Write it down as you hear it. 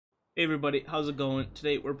Hey everybody, how's it going?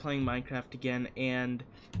 Today we're playing Minecraft again, and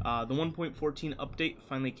the 1.14 update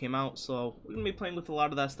finally came out, so we're going to be playing with a lot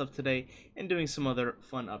of that stuff today and doing some other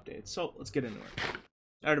fun updates. So let's get into it.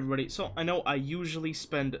 Alright everybody, so I know I usually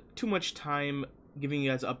spend too much time giving you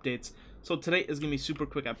guys updates, so today is going to be super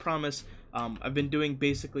quick, I promise. I've been doing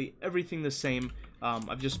basically everything the same.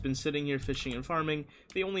 I've just been sitting here fishing and farming.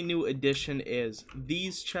 The only new addition is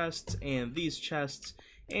these chests, and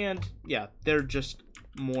yeah, they're just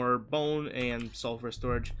more bone and sulfur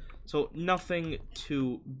storage, so nothing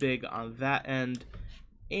too big on that end.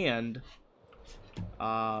 And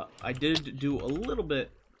I did do a little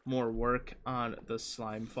bit more work on the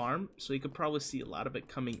slime farm, so you could probably see a lot of it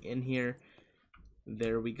coming in here.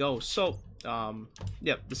 There we go. So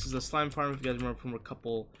yeah, this is the slime farm, if you guys remember from a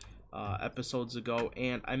couple episodes ago,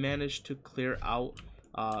 and I managed to clear out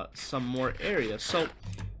some more area. So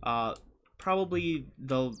probably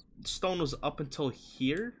the stone was up until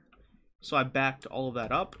here, so I backed all of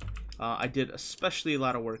that up. I did especially a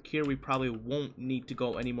lot of work here. We probably won't need to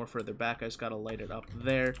go any more further back. I just gotta light it up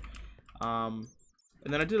there. And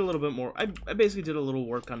then I did a little bit more. I basically did a little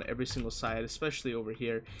work on every single side, especially over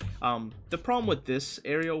here. The problem with this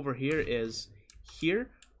area over here is here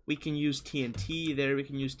we can use TNT, there we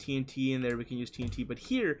can use TNT, and there we can use TNT, but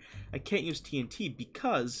here I can't use TNT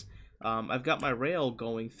because I've got my rail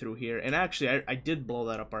going through here, and actually I did blow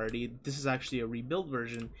that up already. This is actually a rebuild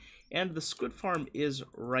version, and the squid farm is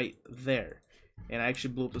right there. And I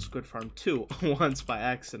actually blew up the squid farm too once by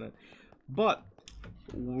accident. But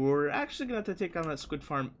we're actually gonna have to take on that squid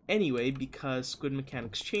farm anyway because squid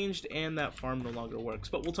mechanics changed and that farm no longer works.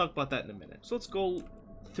 But we'll talk about that in a minute. So let's go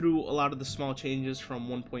through a lot of the small changes from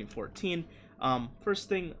 1.14. First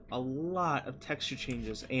thing, a lot of texture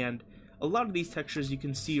changes, and a lot of these textures you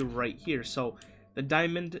can see right here. So the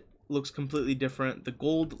diamond looks completely different. The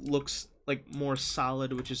gold looks like more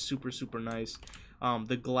solid, which is super nice.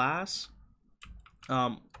 The glass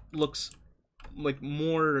looks like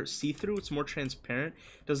more see-through. It's more transparent.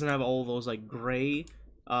 Doesn't have all those like gray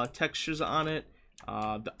textures on it.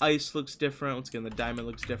 The ice looks different. Once again, the diamond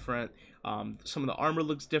looks different. Some of the armor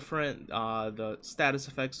looks different. The status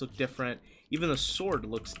effects look different. Even the sword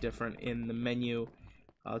looks different in the menu.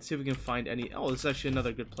 Let's see if we can find any. Oh, this is actually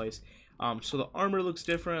another good place. So the armor looks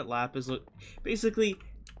different. Lapis look. Basically,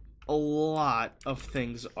 a lot of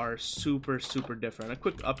things are super different. A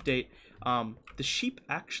quick update. The sheep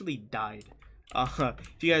actually died.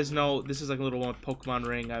 If you guys know, this is like a little one Pokemon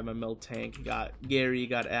ring. I have my Miltank. You got Gary, you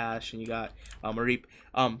got Ash, and you got Mareep.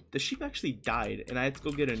 The sheep actually died, and I had to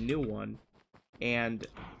go get a new one. And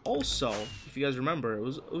also, if you guys remember, it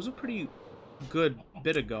was a pretty good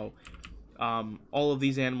bit ago. All of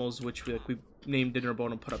these animals, which we named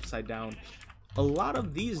Dinnerbone and put upside down, a lot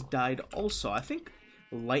of these died also. I think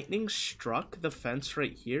lightning struck the fence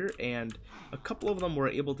right here, and a couple of them were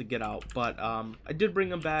able to get out, but I did bring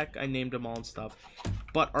them back. I named them all and stuff,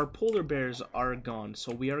 but our polar bears are gone,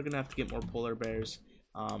 so we are gonna have to get more polar bears.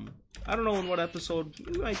 I don't know in what episode.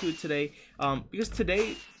 We might do it today, because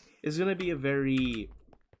today is gonna be a very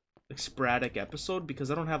sporadic episode because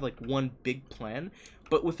I don't have like one big plan.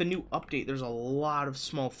 But with the new update, there's a lot of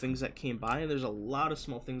small things that came by, and there's a lot of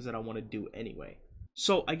small things that I want to do anyway.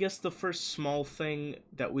 So I guess the first small thing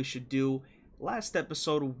that we should do, last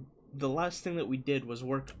episode, the last thing that we did was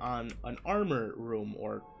work on an armor room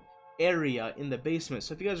or area in the basement.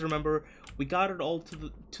 So if you guys remember, we got it all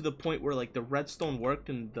to the point where like the redstone worked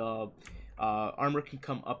and the armor can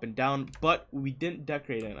come up and down, but we didn't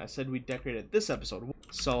decorate it. I said we decorated this episode,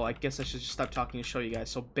 so I guess I should just stop talking and show you guys.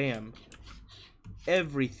 So bam,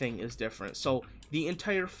 everything is different. So the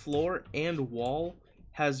entire floor and wall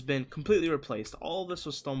has been completely replaced. All this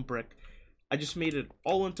was stone brick. I just made it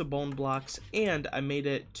all into bone blocks, and I made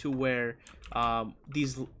it to where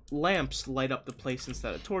these lamps light up the place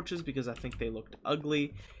instead of torches because I think they looked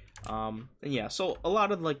ugly. And yeah, so a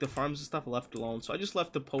lot of like the farms and stuff I left alone, so I just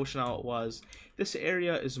left the potion how it was. This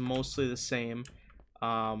area is mostly the same.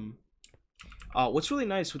 What's really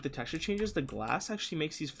nice with the texture changes, the glass actually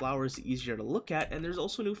makes these flowers easier to look at, and there's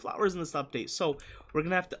also new flowers in this update, so we're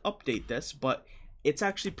gonna have to update this, but it's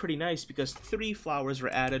actually pretty nice because 3 flowers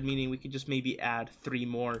were added, meaning we could just maybe add 3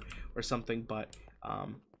 more or something. But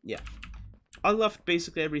yeah, I left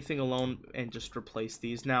basically everything alone and just replaced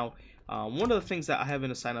these. Now one of the things that I have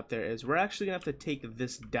in a sign up there is we're actually gonna have to take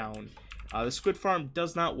this down. The squid farm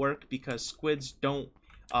does not work because squids don't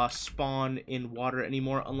spawn in water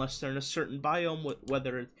anymore unless they're in a certain biome,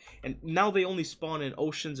 whether and now they only spawn in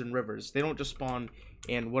oceans and rivers. They don't just spawn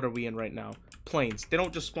in, what are we in right now, plains. They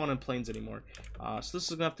don't just spawn in plains anymore. So this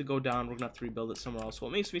is gonna have to go down. We're gonna have to rebuild it somewhere else.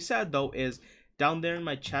 What makes me sad though is down there in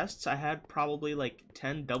my chests, I had probably like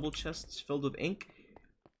 10 double chests filled with ink.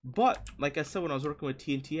 But, like I said, when I was working with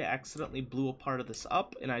TNT, I accidentally blew a part of this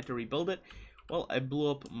up, and I had to rebuild it. Well, I blew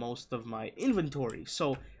up most of my inventory,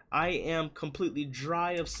 so I am completely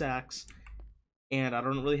dry of sacks, and I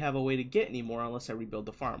don't really have a way to get any more unless I rebuild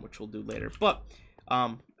the farm, which we'll do later. But,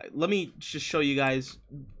 let me just show you guys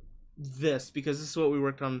this, because this is what we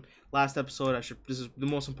worked on last episode. This is the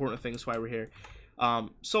most important thing, that's why we're here.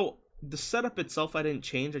 So, the setup itself I didn't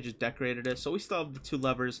change, I just decorated it. So we still have the 2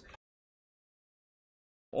 levers.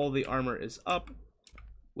 All the armor is up.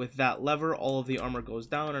 With that lever, all of the armor goes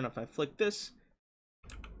down, and if I flick this,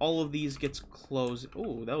 all of these gets closed.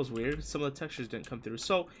 Oh, that was weird. Some of the textures didn't come through.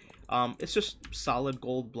 So, it's just solid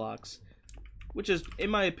gold blocks, which is, in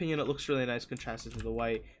my opinion, it looks really nice contrasted to the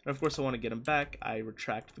white. And of course, I want to get them back. I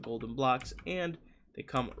retract the golden blocks, and they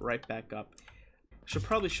come right back up. I should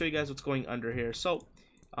probably show you guys what's going under here. So,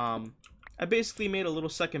 I basically made a little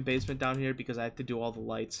second basement down here because I had to do all the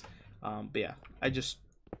lights. But yeah, I just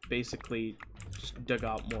basically just dug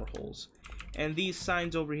out more holes. And these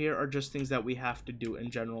signs over here are just things that we have to do in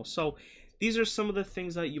general. So these are some of the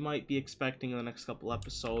things that you might be expecting in the next couple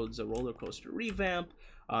episodes: a roller coaster revamp,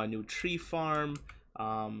 a new tree farm,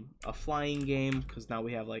 a flying game, because now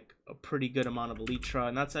we have like a pretty good amount of elytra.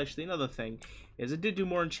 And that's actually another thing, is it did do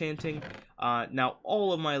more enchanting. Now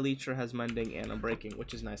all of my elytra has mending and unbreaking,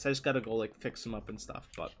 which is nice. I just gotta go like fix them up and stuff,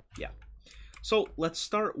 but yeah. So let's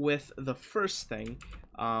start with the first thing.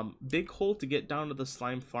 Big hole to get down to the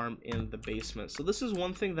slime farm in the basement. So this is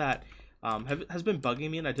one thing that has been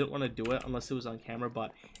bugging me, and I didn't want to do it unless it was on camera.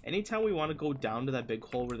 But anytime we want to go down to that big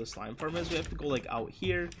hole where the slime farm is, we have to go like out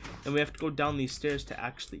here, and we have to go down these stairs to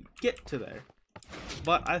actually get to there.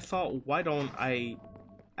 But I thought, why don't I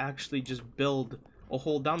actually just build a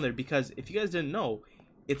hole down there? Because if you guys didn't know,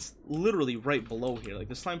 it's literally right below here. Like,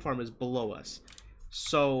 the slime farm is below us.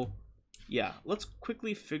 So yeah, let's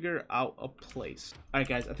quickly figure out a place. Alright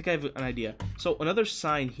guys, I think I have an idea. So another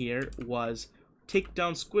sign here was take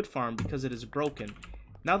down Squid Farm because it is broken.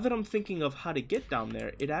 Now that I'm thinking of how to get down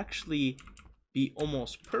there, it'd actually be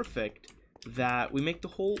almost perfect that we make the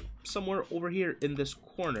hole somewhere over here in this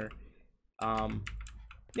corner.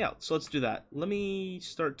 Yeah, so let's do that. Let me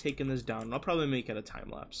start taking this down. I'll probably make it a time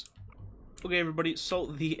lapse. Okay everybody, so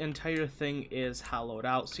the entire thing is hollowed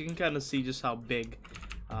out, so you can kind of see just how big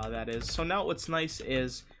that is. So now what's nice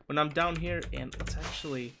is when I'm down here, and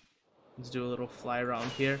let's do a little fly around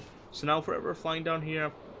here. So now if we're ever flying down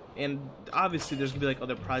here, and obviously there's gonna be like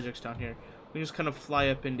other projects down here, we just kind of fly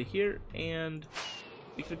up into here and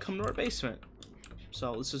we can come to our basement.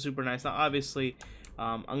 So this is super nice. Now obviously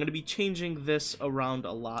I'm gonna be changing this around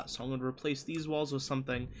a lot, so I'm gonna replace these walls with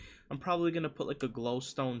something. I'm probably gonna put like a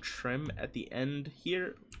glowstone trim at the end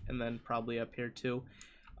here, and then probably up here too.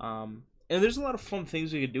 And there's a lot of fun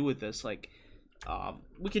things we could do with this. Like,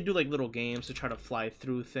 we could do like little games to try to fly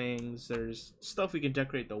through things. There's stuff we can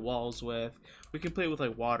decorate the walls with. We can play with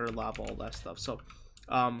like water, lava, all that stuff. So,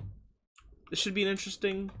 this should be an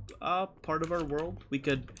interesting part of our world. We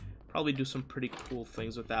could probably do some pretty cool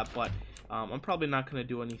things with that, but I'm probably not going to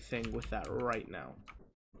do anything with that right now.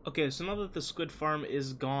 Okay, so now that the squid farm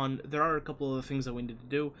is gone, there are a couple of things that we need to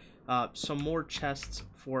do. Some more chests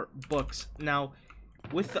for books. Now,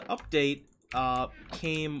 with the update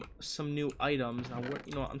came some new items. Now,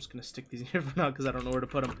 you know what, I'm just gonna stick these in here for now because I don't know where to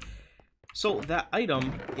put them. So that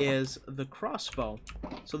item is the crossbow.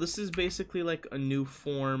 So this is basically like a new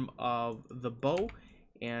form of the bow,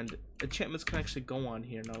 and enchantments can actually go on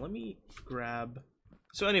here. Now let me grab.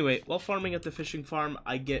 So anyway, while farming at the fishing farm,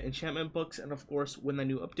 I get enchantment books, and of course when the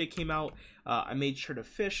new update came out, I made sure to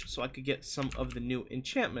fish so I could get some of the new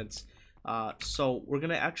enchantments. So we're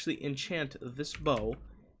gonna actually enchant this bow,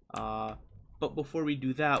 but before we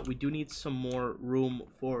do that, we do need some more room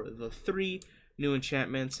for the 3 new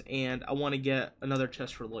enchantments, and I want to get another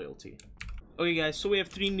chest for loyalty. Okay guys, so we have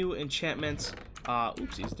 3 new enchantments.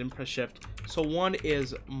 Oopsies, didn't press shift. So one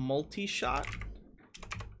is multi-shot.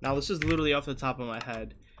 Now this is literally off the top of my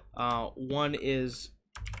head. One is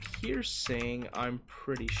piercing, I'm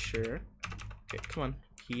pretty sure. Okay, come on,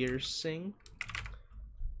 piercing.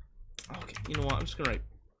 Okay, you know what? I'm just gonna write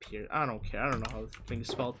pierce. I don't care. I don't know how the thing is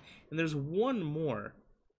spelled. And there's one more.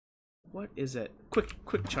 What is it?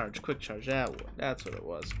 Quick charge. Quick charge. That's what it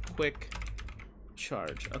was. Quick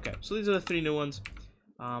charge. Okay, so these are the 3 new ones.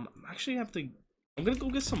 I'm gonna go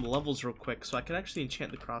get some levels real quick so I can actually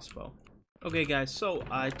enchant the crossbow. Okay, guys. So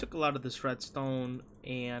I took a lot of this redstone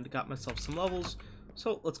and got myself some levels.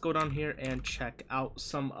 So let's go down here and check out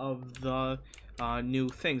some of the new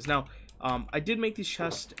things. Now, I did make these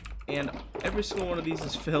chests and every single one of these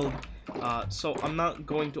is filled. So I'm not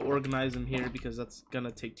going to organize them here because that's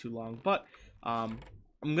gonna take too long. But I'm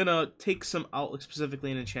gonna take some out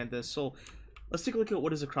specifically and enchant this. So let's take a look at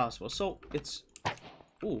what is a crossbow. So it's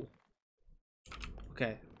ooh.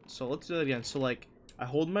 Okay, so let's do that again. So like I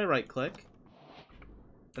hold my right click,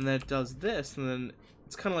 and then it does this, and then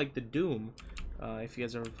it's kind of like the Doom. If you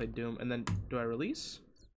guys ever played Doom, and then do I release?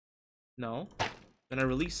 No. Then I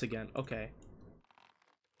release again. Okay.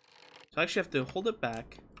 So I actually have to hold it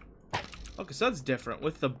back. Okay, so that's different.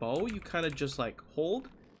 With the bow, you kind of just like hold,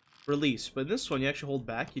 release. But in this one, you actually hold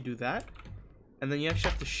back. You do that, and then you actually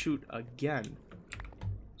have to shoot again.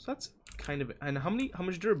 So that's kind of. And how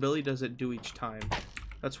much durability does it do each time?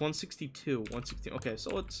 That's 162, 116. Okay,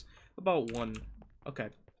 so it's about 1. Okay,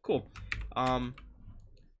 cool.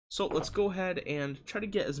 So let's go ahead and try to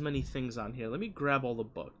get as many things on here. Let me grab all the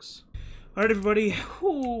books. Alright everybody,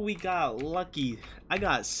 ooh, we got lucky. I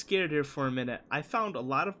got scared here for a minute. I found a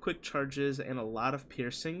lot of quick charges and a lot of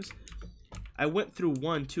piercings. I went through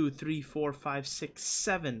 1, 2, 3, 4, 5, 6,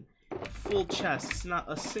 7 full chests,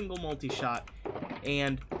 not a single multi-shot.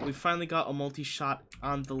 And we finally got a multi-shot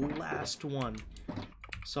on the last one.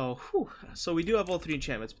 So, whew. So we do have all 3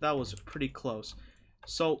 enchantments, but that was pretty close.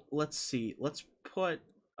 So let's see. Let's put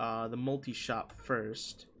the multi-shot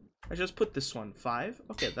first. I just put this one 5.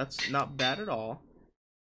 Okay, that's not bad at all.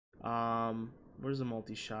 Where's the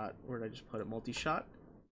multi-shot? Where did I just put it? Multi-shot?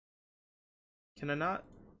 Can I not?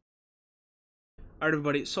 Alright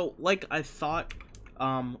everybody, so like I thought,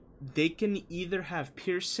 they can either have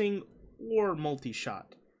piercing or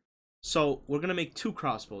multi-shot. So we're gonna make 2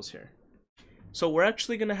 crossbows here. So we're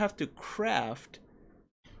actually gonna have to craft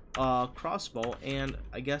crossbow, and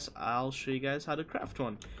I guess I'll show you guys how to craft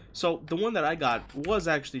one. So the one that I got was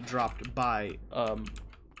actually dropped by an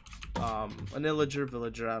villager,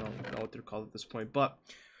 I don't know what they're called at this point, but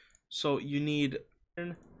so you need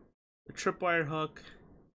a tripwire hook,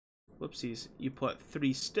 whoopsies, you put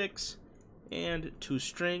 3 sticks and 2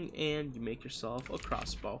 string, and you make yourself a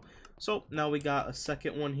crossbow. So now we got a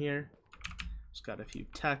second one here. It's got a few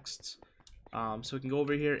texts. So we can go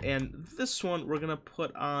over here, and this one we're gonna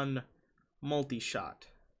put on multi-shot.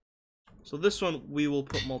 So this one we will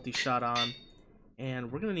put multi-shot on,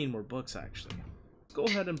 and we're gonna need more books actually. Let's go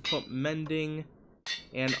ahead and put mending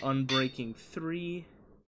and unbreaking 3.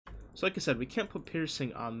 So like I said, we can't put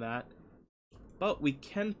piercing on that, but we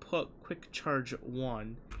can put quick charge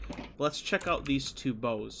 1. Let's check out these 2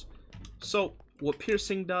 bows. So what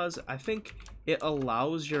piercing does, I think it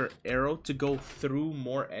allows your arrow to go through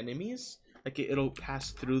more enemies. Like it'll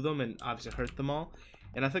pass through them and obviously hurt them all.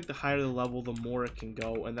 And I think the higher the level, the more it can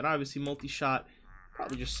go. And then obviously multi-shot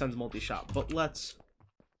probably just sends multi-shot. But let's...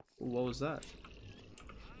 What was that?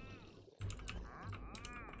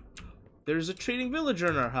 There's a trading villager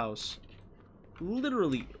in our house.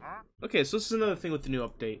 Literally. Okay, so this is another thing with the new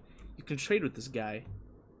update. You can trade with this guy.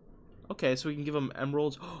 Okay, so we can give him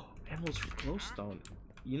emeralds. Oh, emeralds for glowstone.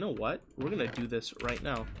 You know what? We're gonna do this right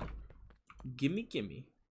now. Gimme, gimme.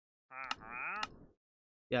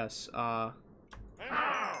 Yes, oh,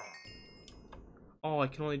 I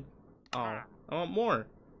can only... Oh, I want more.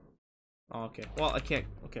 Oh, okay. Well, I can't...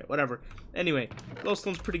 Okay, whatever. Anyway,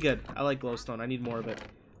 glowstone's pretty good. I like glowstone. I need more of it.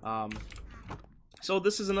 So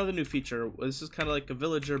this is another new feature. This is kind of like a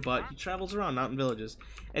villager, but he travels around, not in villages.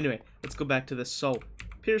 Anyway, let's go back to this. So,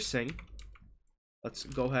 piercing. Let's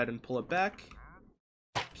go ahead and pull it back.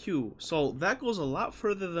 Pew. So that goes a lot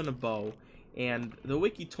further than a bow. And the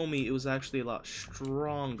wiki told me it was actually a lot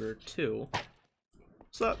stronger too.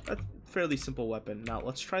 So that's a fairly simple weapon. Now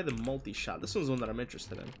let's try the multi-shot. This one's the one that I'm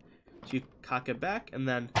interested in. So you cock it back and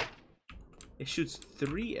then it shoots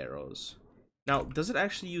 3 arrows. Now does it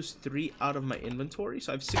actually use 3 out of my inventory?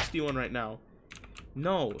 So I have 61 right now.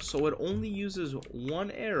 No, so it only uses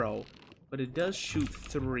 1 arrow, but it does shoot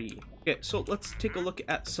 3. Okay, so let's take a look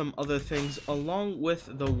at some other things. Along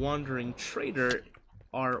with the wandering trader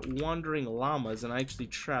are wandering llamas, and I actually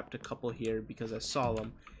trapped a couple here because I saw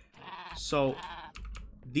them. So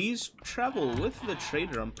these travel with the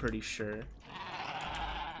trader, I'm pretty sure,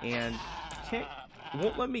 and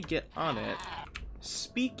won't let me get on it.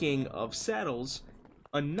 Speaking of saddles,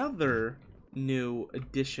 another new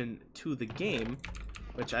addition to the game,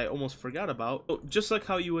 which I almost forgot about. Oh, just like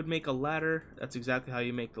how you would make a ladder, that's exactly how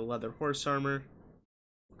you make the leather horse armor.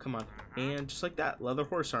 Come on, and just like that, leather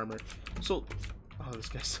horse armor. So oh, this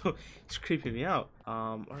guy's so, he's creeping me out.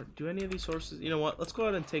 Or do any of these horses, you know what, let's go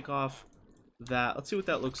ahead and take off that. Let's see what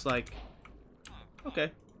that looks like.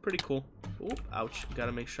 Okay, pretty cool. Oh, ouch,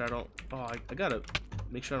 gotta make sure I don't, oh, I gotta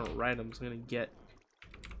make sure I don't ride him. It's gonna get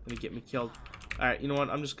me killed. Alright, you know what?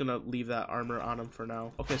 I'm just gonna leave that armor on them for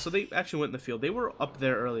now. Okay, so they actually went in the field. They were up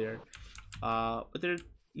there earlier. But they're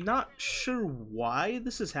not sure why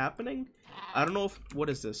this is happening. I don't know if... What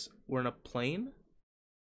is this? We're in a plane?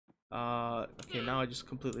 Okay, now I just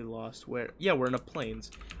completely lost where... Yeah, we're in a plains.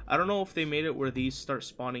 I don't know if they made it where these start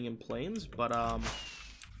spawning in planes, but,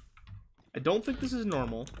 I don't think this is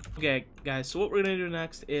normal. Okay, guys, so what we're gonna do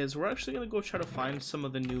next is we're actually gonna go try to find some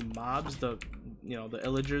of the new mobs, the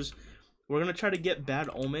illagers. We're gonna try to get Bad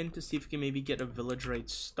Omen to see if we can maybe get a village raid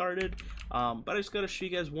started. But I just gotta show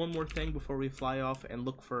you guys one more thing before we fly off and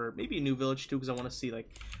look for maybe a new village too, because I want to see, like,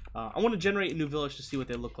 I want to generate a new village to see what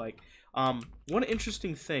they look like. One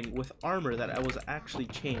interesting thing with armor that I was actually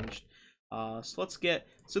changed. So let's get,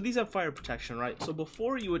 so these have fire protection, right? So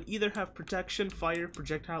before you would either have protection, fire,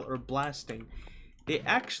 projectile, or blasting. They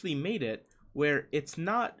actually made it where it's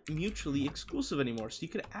not mutually exclusive anymore. So you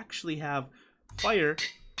could actually have fire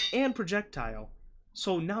and projectile.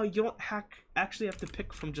 So now you don't actually have to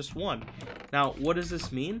pick from just one. Now, what does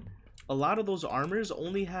this mean? A lot of those armors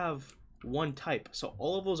only have one type. So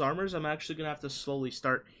all of those armors, I'm actually going to have to slowly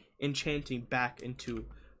start enchanting back into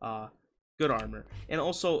good armor. And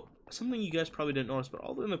also, something you guys probably didn't notice, but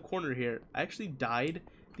all in the corner here, I actually dyed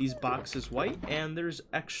these boxes white, and there's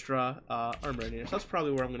extra armor in here. So that's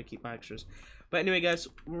probably where I'm going to keep my extras. But anyway, guys,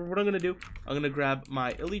 what I'm going to do, I'm going to grab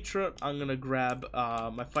my Elytra, I'm going to grab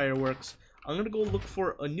my fireworks, I'm going to go look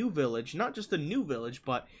for a new village, not just a new village,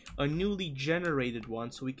 but a newly generated one,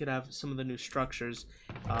 so we could have some of the new structures,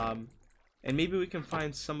 and maybe we can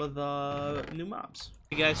find some of the new mobs.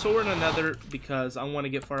 Okay, guys, so we're in another because I want to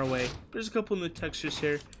get far away. There's a couple new textures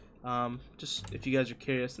here. Just if you guys are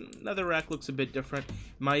curious, another rack looks a bit different. In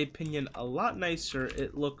my opinion, a lot nicer.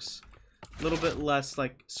 It looks a little bit less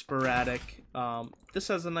like sporadic. This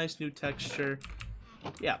has a nice new texture.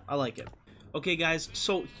 Yeah, I like it. Okay, guys,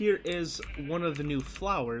 so here is one of the new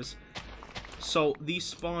flowers. So these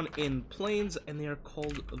spawn in plains, and they are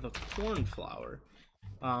called the cornflower.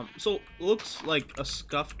 So it looks like a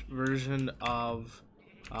scuffed version of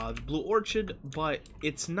the blue orchid, but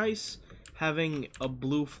it's nice having a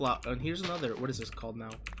blue flower. And here's another. What is this called now?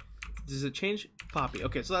 Does it change? Poppy.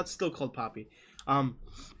 Okay, so that's still called poppy.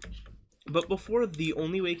 But before, the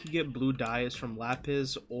only way you could get blue dye is from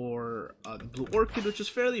lapis or the blue orchid, which is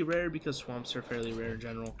fairly rare because swamps are fairly rare in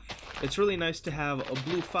general. It's really nice to have a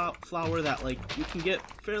blue flower that, like, you can get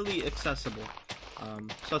fairly accessible. So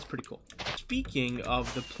that's pretty cool. Speaking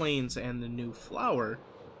of the plains and the new flower,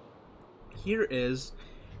 here is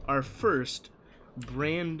our first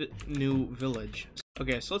brand new village.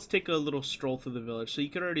 Okay, so let's take a little stroll through the village. So you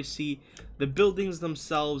can already see the buildings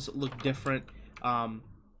themselves look different.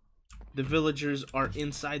 The villagers are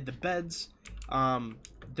inside the beds.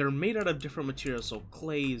 They're made out of different materials, so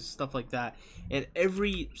clays, stuff like that. And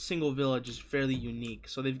every single village is fairly unique.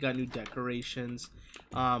 So they've got new decorations.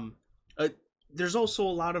 There's also a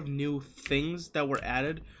lot of new things that were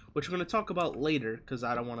added, which we're going to talk about later, because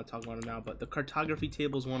I don't want to talk about it now. But the cartography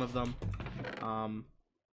table is one of them.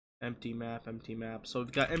 Empty map, empty map. So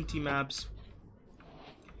we've got empty maps.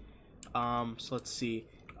 So let's see.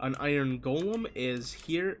 An iron golem is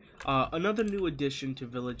here. Another new addition to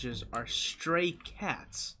villages are stray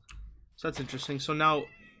cats. So that's interesting. So now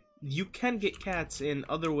you can get cats in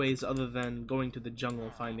other ways other than going to the jungle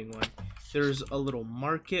and finding one. There's a little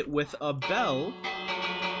market with a bell.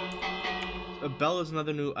 A bell is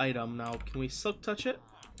another new item. Now, can we silk touch it?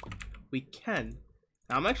 We can.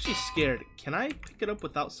 Now, I'm actually scared. Can I pick it up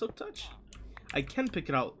without silk touch? I can pick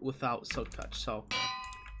it out without silk touch. So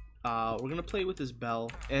we're gonna play with this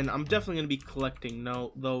bell, and I'm definitely gonna be collecting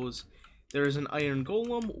those. There is an iron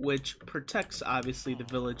golem which protects obviously the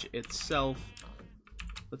village itself.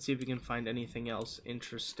 Let's see if we can find anything else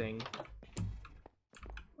interesting.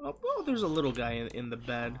 Oh, there's a little guy in the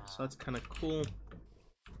bed, so that's kind of cool.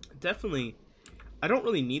 Definitely, I don't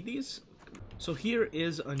really need these. So here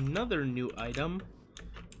is another new item.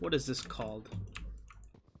 What is this called?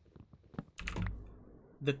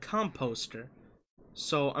 The composter.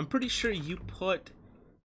 So I'm pretty sure you put,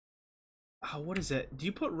 what is it? Do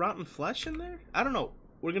you put rotten flesh in there? I don't know.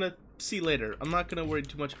 We're gonna see later. I'm not gonna worry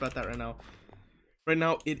too much about that right now. Right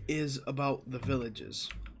now it is about the villages.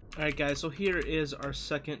 Alright guys, so here is our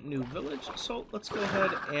second new village. So let's go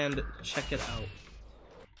ahead and check it out.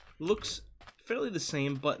 Looks fairly the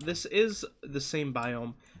same, but this is the same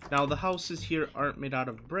biome. Now the houses here aren't made out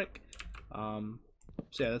of brick. So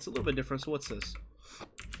yeah, that's a little bit different. So what's this?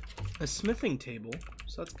 A smithing table,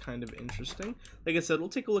 so that's kind of interesting. Like I said, we'll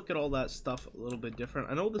take a look at all that stuff a little bit different.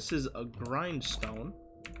 I know this is a grindstone,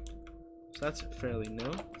 so that's fairly new.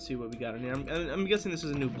 Let's see what we got in here. I'm guessing this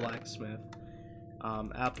is a new blacksmith.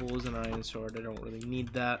 Apple is an iron sword. I don't really need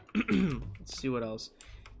that. Let's see what else.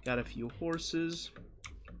 Got a few horses.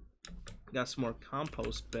 Got some more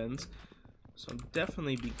compost bins. So I'm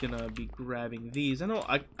definitely gonna be grabbing these.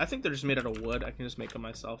 I think they're just made out of wood. I can just make them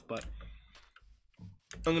myself, but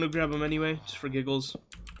I'm gonna grab them anyway, just for giggles.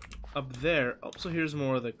 Up there, oh, so here's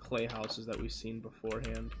more of the clay houses that we've seen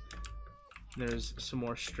beforehand. There's some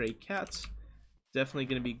more stray cats. Definitely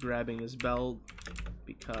gonna be grabbing this bell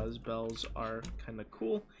because bells are kind of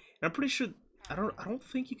cool. And I'm pretty sure I don't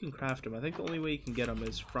think you can craft them. I think the only way you can get them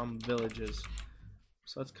is from villages.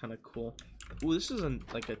 So that's kind of cool. Ooh, this is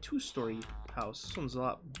like a 2-story house. This one's a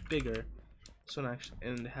lot bigger. This one actually,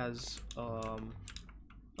 and it has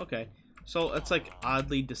okay. So it's like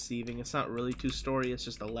oddly deceiving. It's not really 2-story. It's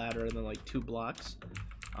just a ladder and then like 2 blocks.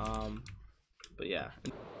 But yeah.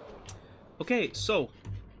 Okay, so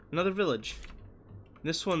another village.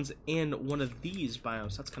 This one's in one of these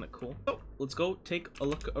biomes. That's kind of cool. So let's go take a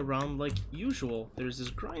look around like usual. There's this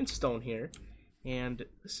grindstone here, and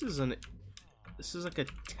this is like a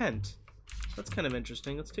tent. That's kind of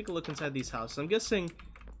interesting. Let's take a look inside these houses. I'm guessing.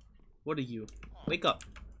 What are you? Wake up.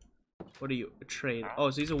 What are you? A trade. Oh,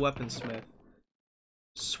 so he's a weaponsmith.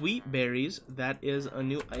 Sweet berries. That is a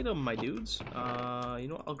new item, my dudes. You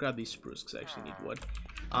know what? I'll grab these spruce because I actually need wood.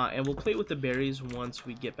 And we'll play with the berries once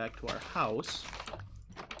we get back to our house.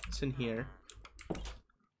 What's in here?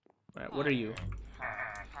 Alright, what are you?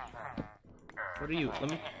 What are you?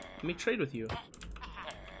 Let me trade with you.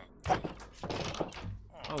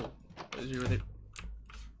 Oh, he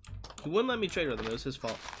wouldn't let me trade with him. It was his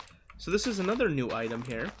fault. So this is another new item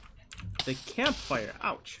here. The campfire.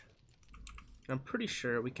 Ouch. I'm pretty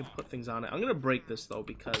sure we can put things on it. I'm gonna break this though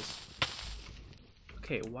because.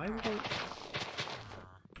 Okay, why won't?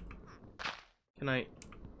 Can I?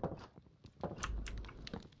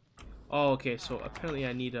 Oh, okay. So apparently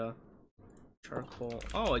I need a charcoal.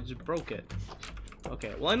 Oh, I just broke it.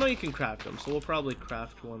 Okay. Well, I know you can craft them, so we'll probably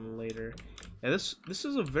craft one later. Yeah, this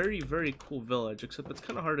is a very, very cool village, except it's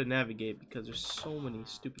kind of hard to navigate because there's so many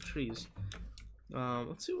stupid trees.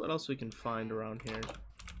 Let's see what else we can find around here.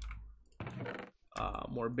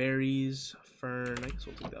 More berries, fern. I guess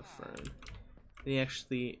we'll take that fern. They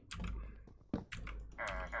actually.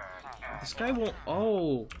 This guy won't.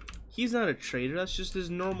 Oh, he's not a trader. That's just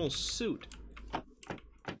his normal suit.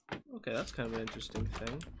 Okay, that's kind of an interesting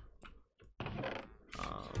thing.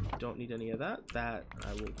 Don't need any of that. That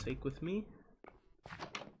I will take with me.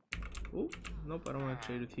 Oh, nope, I don't want to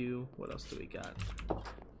trade with you. What else do we got?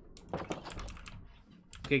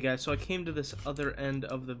 Okay, guys, so I came to this other end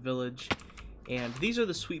of the village, and these are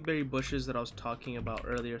the sweetberry bushes that I was talking about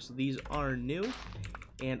earlier. So these are new,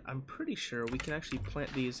 and I'm pretty sure we can actually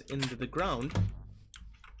plant these into the ground.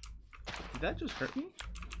 Did that just hurt me?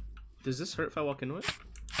 Does this hurt if I walk into it?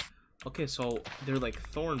 Okay, so they're like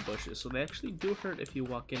thorn bushes, so they actually do hurt if you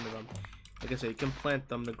walk into them. Like I said, you can plant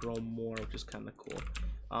them to grow more, which is kind of cool.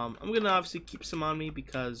 I'm gonna obviously keep some on me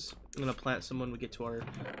because I'm gonna plant some when we get to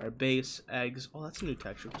our base, eggs. Oh, that's a new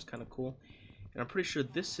texture, which is kind of cool. And I'm pretty sure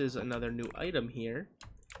this is another new item here,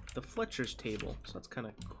 the Fletcher's table. So that's kind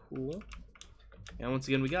of cool. And once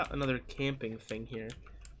again, we got another camping thing here.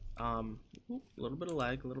 A little bit of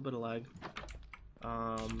lag, a little bit of lag.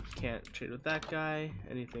 Can't trade with that guy.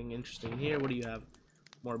 Anything interesting here? What do you have?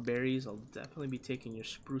 More berries. I'll definitely be taking your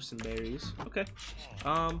spruce and berries. Okay.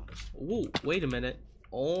 Whoa, wait a minute.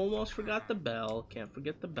 Almost forgot the bell. Can't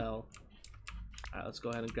forget the bell. Alright, let's go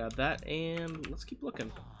ahead and grab that and let's keep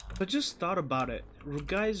looking. I just thought about it.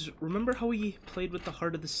 Guys, remember how we played with the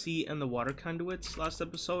Heart of the Sea and the water conduits last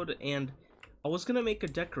episode? And I was gonna make a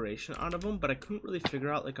decoration out of them, but I couldn't really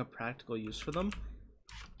figure out like a practical use for them.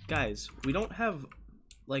 Guys, we don't have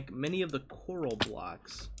like many of the coral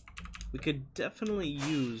blocks. We could definitely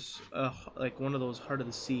use like one of those Heart of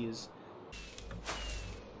the Seas.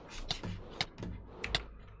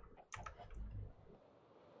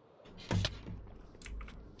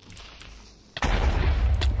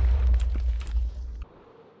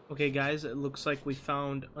 Okay guys, it looks like we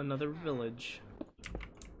found another village.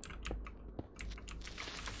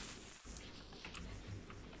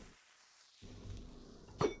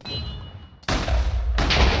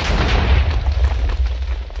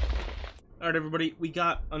 Alright everybody, we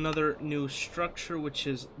got another new structure, which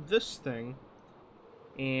is this thing.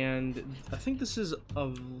 And I think this is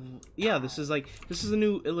a... yeah, this is a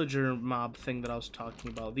new illager mob thing that I was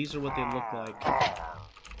talking about. These are what they look like.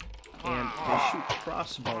 And they shoot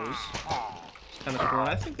crossbows. It's kind of cool. And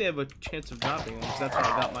I think they have a chance of dropping them, because that's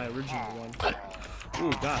how I got my original one.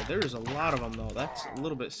 Oh god, there's a lot of them though. That's a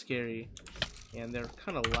little bit scary. And they're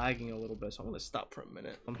kind of lagging a little bit, so I'm going to stop for a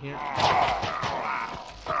minute. I'm here.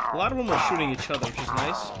 A lot of them are shooting each other, which is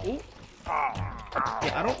nice. Ooh.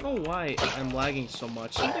 Yeah, I don't know why I'm lagging so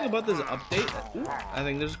much. Something about this update. Ooh, I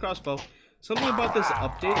think there's a crossbow. Something about this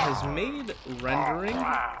update has made rendering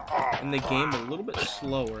in the game a little bit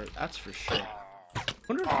slower. That's for sure. I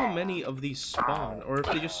wonder how many of these spawn, or if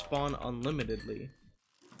they just spawn unlimitedly.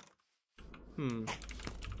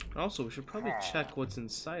 Also, we should probably check what's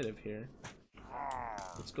inside of here.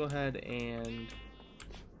 Let's go ahead and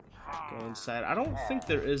go inside. I don't think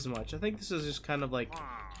there is much. I think this is just kind of like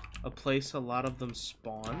a place a lot of them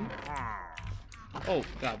spawn. Oh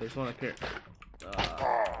god, there's one up here.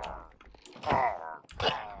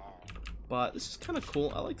 But this is kind of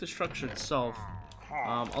cool. I like the structure itself.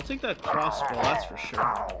 I'll take that crossbow, that's for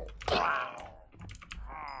sure.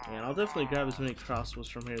 And I'll definitely grab as many crossbows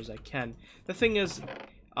from here as I can. The thing is,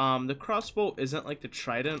 the crossbow isn't like the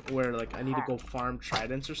trident where like I need to go farm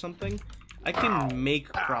tridents or something. I can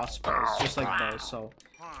make crossbows just like those, so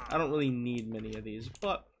I don't really need many of these.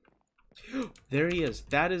 But there he is.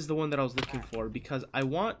 That is the one that I was looking for because I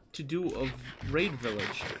want to do a raid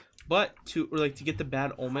village. But to get the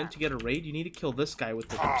bad omen to get a raid, you need to kill this guy with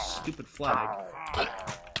the stupid flag.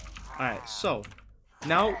 Alright, so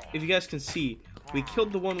now if you guys can see, we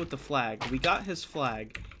killed the one with the flag, we got his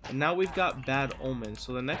flag, and now we've got bad omen.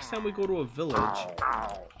 So the next time we go to a village,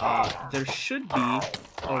 there should be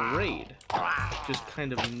a raid. Just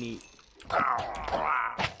kind of neat.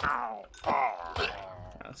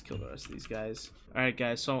 Let's kill the rest of these guys. Alright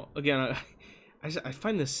guys, so again, I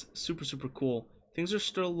find this super cool. Things are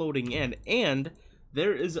still loading in, and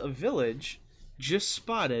there is a village just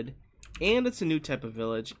spotted, and it's a new type of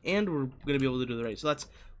village, and we're going to be able to do the raid. So that's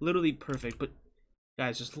literally perfect. But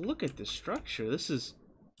guys, just look at this structure. This is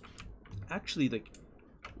actually like,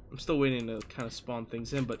 I'm still waiting to kind of spawn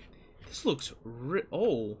things in, but this looks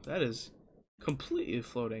oh, that is completely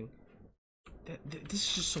floating. This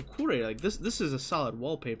is just so cool right here. Like this is a solid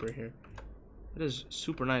wallpaper here. That is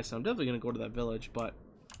super nice. I'm definitely gonna go to that village, but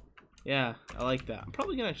yeah, I like that. I'm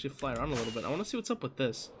probably gonna actually fly around a little bit. I want to see what's up with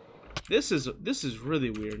this. This is really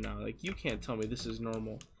weird now. Like, you can't tell me this is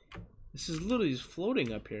normal. This is literally just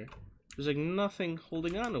floating up here. There's like nothing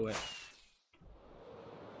holding on to it.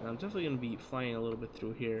 And I'm definitely gonna be flying a little bit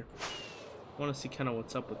through here. I want to see kind of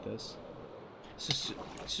what's up with this. This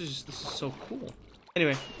is so cool.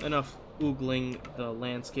 Anyway, enough oogling the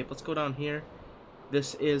landscape. Let's go down here.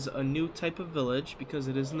 This is a new type of village because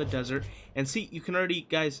it is in the desert. And see, you can already,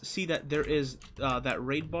 guys, see that there is that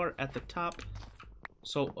raid bar at the top.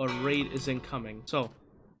 So a raid is incoming. So,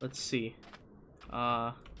 let's see.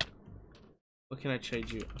 What can I trade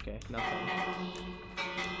you? Okay, nothing.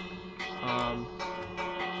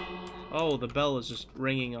 Oh, the bell is just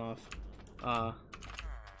ringing off.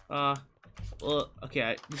 Well,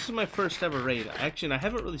 okay, this is my first ever raid. Actually, I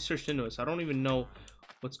haven't really searched into it, so I don't even know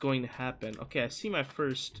what's going to happen. Okay, I see my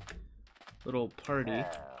first little party.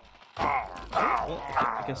 Oh, well,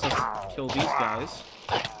 I guess let's kill these guys.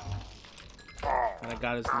 And I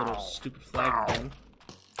got his little stupid flag again.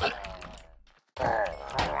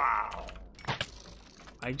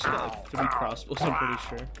 I just got like 3 crossbows, I'm pretty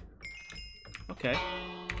sure. Okay,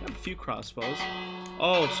 got a few crossbows.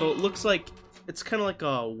 Oh, so it looks like it's kind of like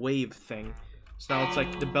a wave thing. So now it's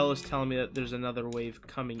like the bell is telling me that there's another wave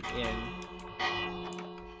coming in.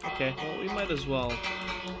 Okay, well, we might as well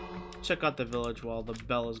check out the village while the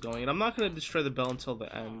bell is going. And I'm not going to destroy the bell until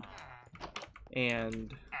the end.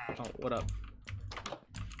 And, oh, what up?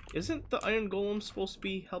 Isn't the Iron Golem supposed to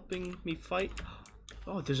be helping me fight?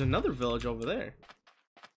 Oh, there's another village over there.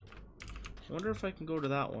 I wonder if I can go to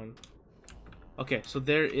that one. Okay, so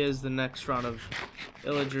there is the next round of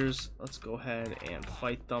villagers. Let's go ahead and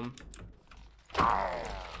fight them. Oh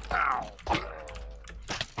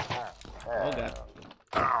god.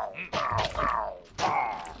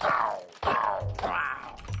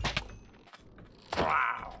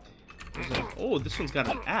 Oh, this one's got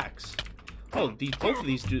an axe. Oh, both of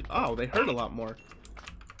these do. Oh, they hurt a lot more.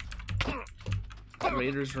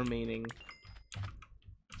 Raiders remaining.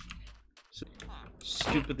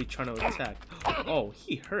 Stupidly trying to attack. Oh,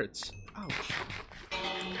 he hurts. Ouch.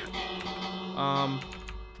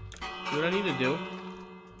 What I need to do?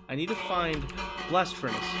 I need to find blast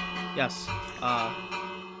furnace. Yes.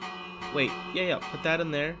 Wait. Yeah. Put that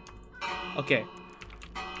in there. Okay.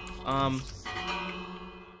 Are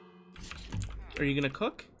you gonna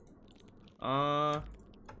cook? Why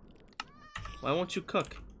won't you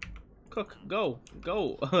cook? Cook. Go.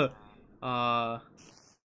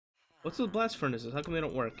 What's those blast furnaces? How come they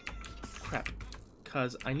don't work? Crap.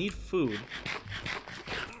 Cause I need food.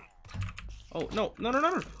 Oh, no.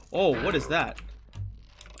 Oh, what is that?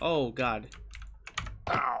 Oh, God.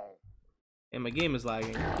 and my game is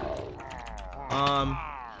lagging.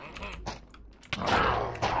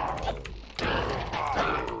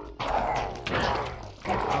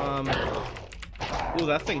 Ooh,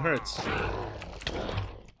 that thing hurts.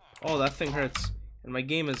 Oh, that thing hurts. And my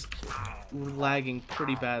game is lagging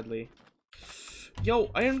pretty badly. Yo,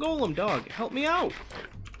 Iron Golem, dog, help me out!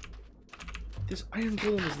 This Iron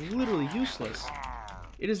Golem is literally useless.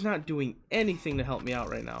 It is not doing anything to help me out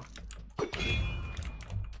right now.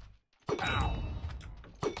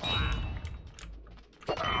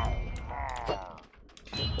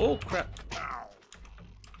 Oh, crap.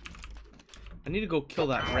 I need to go kill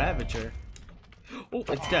that Ravager. Oh,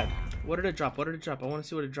 it's dead. What did it drop? What did it drop? I want to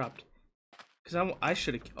see what it dropped. Because I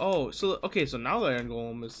should have... Oh, so... Okay, so now the Iron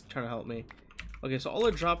Golem is trying to help me. Okay, so all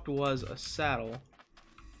it dropped was a saddle.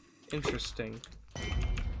 Interesting.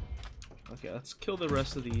 Okay, let's kill the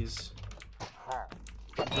rest of these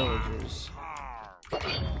villagers.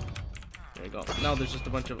 There we go. Now there's just a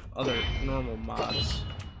bunch of other normal mods.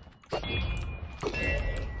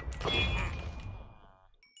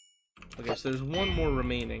 Okay, so there's one more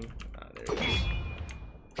remaining. Ah, there he is.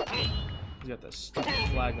 He's got that stupid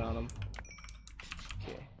flag on him.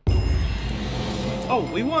 Okay. Oh,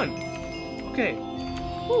 we won! Okay.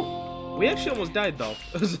 Whew. We actually almost died though.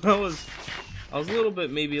 I was a little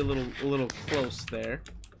bit, maybe a little close there.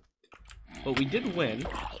 But we did win.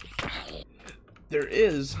 There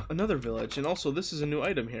is another village, and also this is a new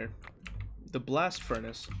item here. The blast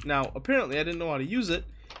furnace. Now, apparently I didn't know how to use it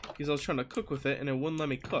because I was trying to cook with it and it wouldn't let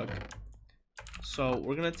me cook. So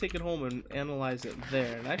we're gonna take it home and analyze it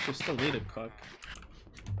there, and I actually still need to cook.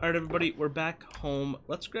 Alright everybody, we're back home.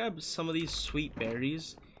 Let's grab some of these sweet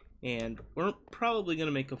berries, and we're probably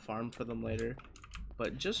gonna make a farm for them later.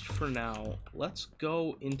 But just for now, let's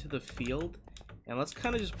go into the field and let's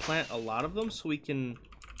kind of just plant a lot of them so we can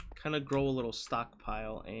kind of grow a little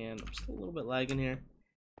stockpile. And I'm still a little bit lagging here.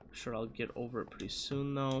 I'm sure I'll get over it pretty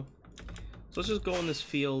soon though. So let's just go in this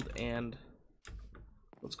field and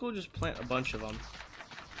let's go just plant a bunch of them.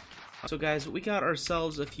 So guys, we got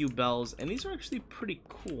ourselves a few bells, and these are actually pretty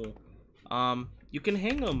cool. You can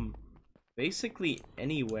hang them basically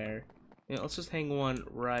anywhere. You know, let's just hang one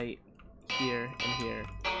right here and here.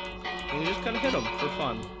 And you just kind of hit them for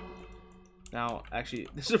fun. Now, actually,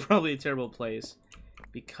 this is probably a terrible place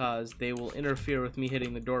because they will interfere with me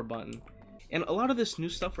hitting the door button. And a lot of this new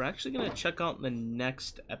stuff we're actually gonna check out in the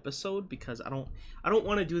next episode because I don't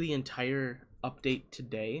want to do the entire update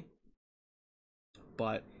today.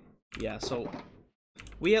 But yeah, so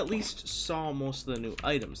we at least saw most of the new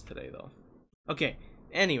items today though. Okay,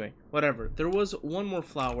 anyway, whatever. There was one more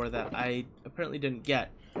flower that I apparently didn't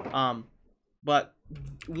get. But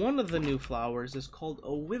one of the new flowers is called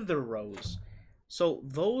a wither rose. So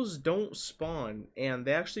those don't spawn, and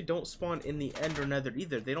they actually don't spawn in the Ender Nether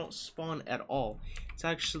either. They don't spawn at all. It's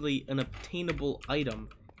actually an obtainable item.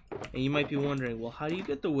 And you might be wondering, well, how do you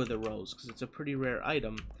get the wither rose? Because it's a pretty rare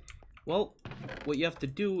item. Well, what you have to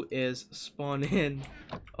do is spawn in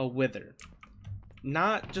a wither.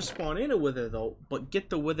 Not just spawn in a wither though, but get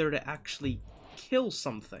the wither to actually kill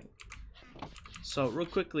something. So real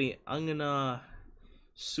quickly, I'm gonna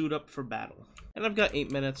suit up for battle. And I've got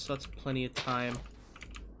 8 minutes, so that's plenty of time.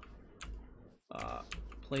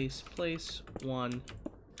 Place, 1,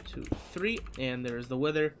 2, 3, and there's the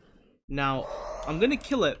wither. Now, I'm gonna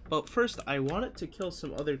kill it, but first I want it to kill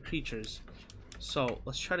some other creatures. So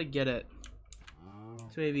let's try to get it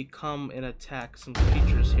to maybe come and attack some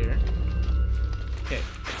creatures here. Okay,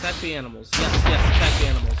 attack the animals. Yes, attack the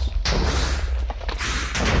animals.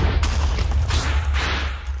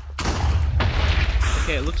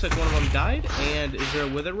 Okay, it looks like one of them died. And is there a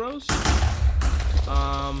wither rose?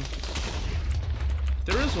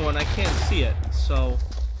 There is one. I can't see it. So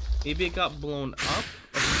maybe it got blown up.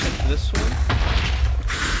 Let's check this one.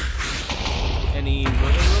 Any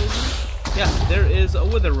wither roses? Yes, there is a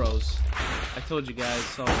wither rose. I told you guys.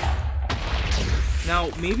 So now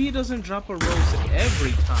maybe it doesn't drop a rose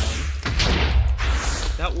every time.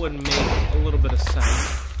 That would make a little bit of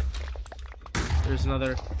sense. There's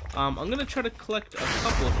another. I'm gonna try to collect a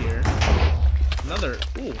couple here. Another.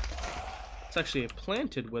 Ooh, it's actually a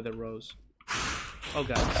planted wither rose. Oh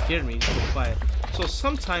god, it scared me. Just be quiet. So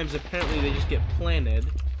sometimes apparently they just get planted,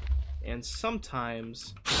 and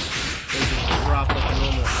sometimes they just drop like a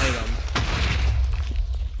normal item.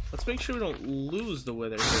 Let's make sure we don't lose the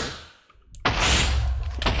wither here.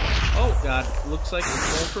 Oh god, looks like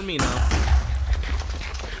it's all for me now.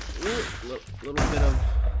 Ooh, little bit of.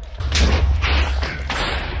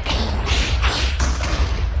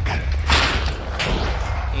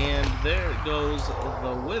 And there goes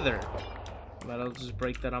the wither. But I'll just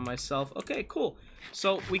break that on myself. Okay, cool.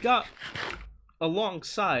 So we got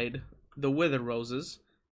alongside the Wither Roses,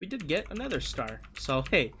 we did get another star. So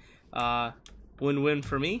hey, win-win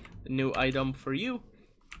for me. New item for you.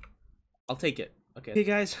 I'll take it. Okay. Hey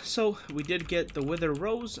guys, so we did get the Wither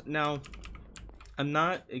Rose. Now, I'm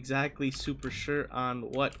not exactly super sure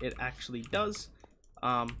on what it actually does.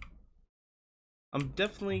 I'm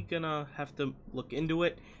definitely gonna have to look into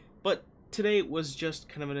it, but today was just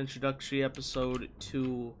kind of an introductory episode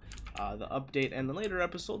to the update, and the later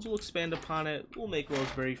episodes we'll expand upon it. We'll make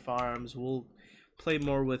roseberry farms. We'll play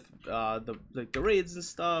more with the raids and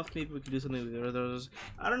stuff. Maybe we can do something with the others.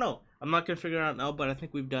 I don't know. I'm not gonna figure it out now, but I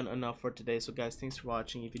think we've done enough for today. So guys, thanks for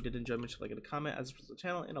watching. If you did enjoy, make sure to like and comment, as for the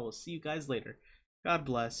channel, and I will see you guys later. God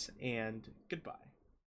bless and goodbye.